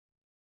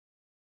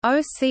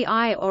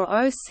OCI or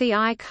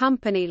OCI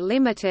Company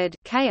Limited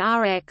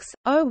 (KRX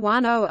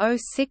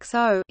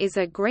 010060) is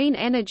a green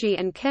energy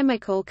and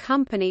chemical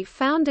company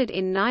founded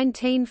in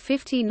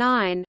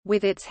 1959,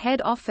 with its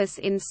head office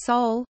in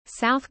Seoul,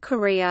 South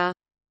Korea.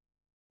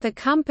 The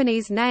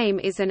company's name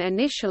is an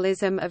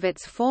initialism of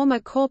its former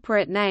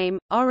corporate name,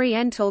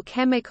 Oriental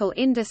Chemical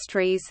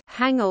Industries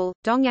Hangul,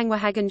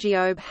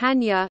 Dongyangwahagangyeob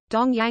Hanya,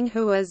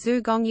 Dongyanghua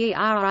Zugongyi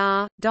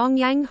RR,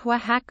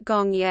 Dongyanghuahak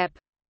Gongyep.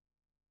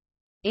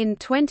 In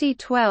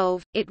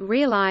 2012, it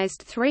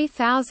realized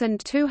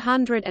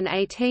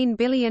 3,218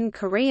 billion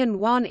Korean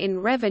won in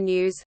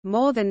revenues,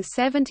 more than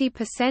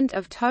 70%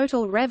 of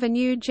total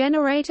revenue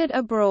generated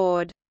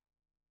abroad.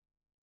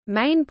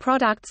 Main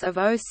products of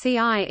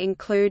OCI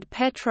include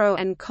petro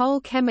and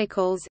coal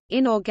chemicals,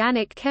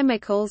 inorganic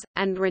chemicals,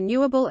 and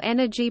renewable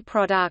energy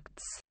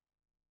products.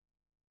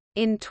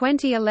 In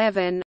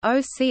 2011,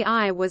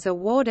 OCI was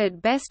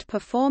awarded Best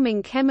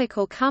Performing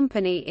Chemical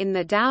Company in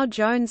the Dow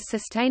Jones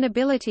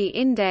Sustainability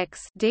Index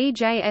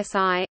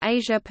 (DJSI)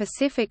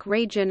 Asia-Pacific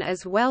region,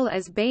 as well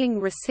as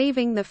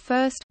receiving the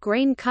first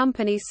Green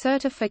Company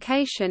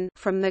certification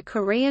from the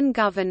Korean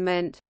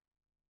government.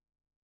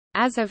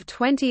 As of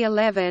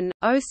 2011,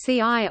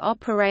 OCI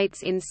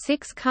operates in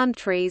 6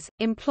 countries,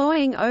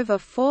 employing over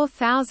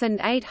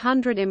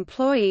 4,800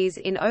 employees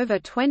in over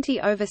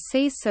 20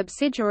 overseas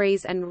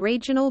subsidiaries and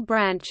regional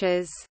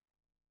branches.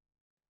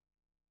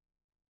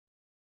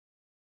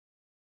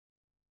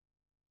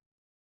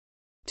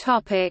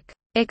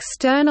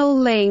 External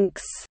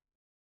links.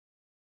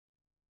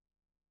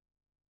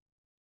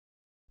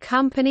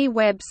 Company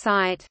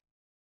website.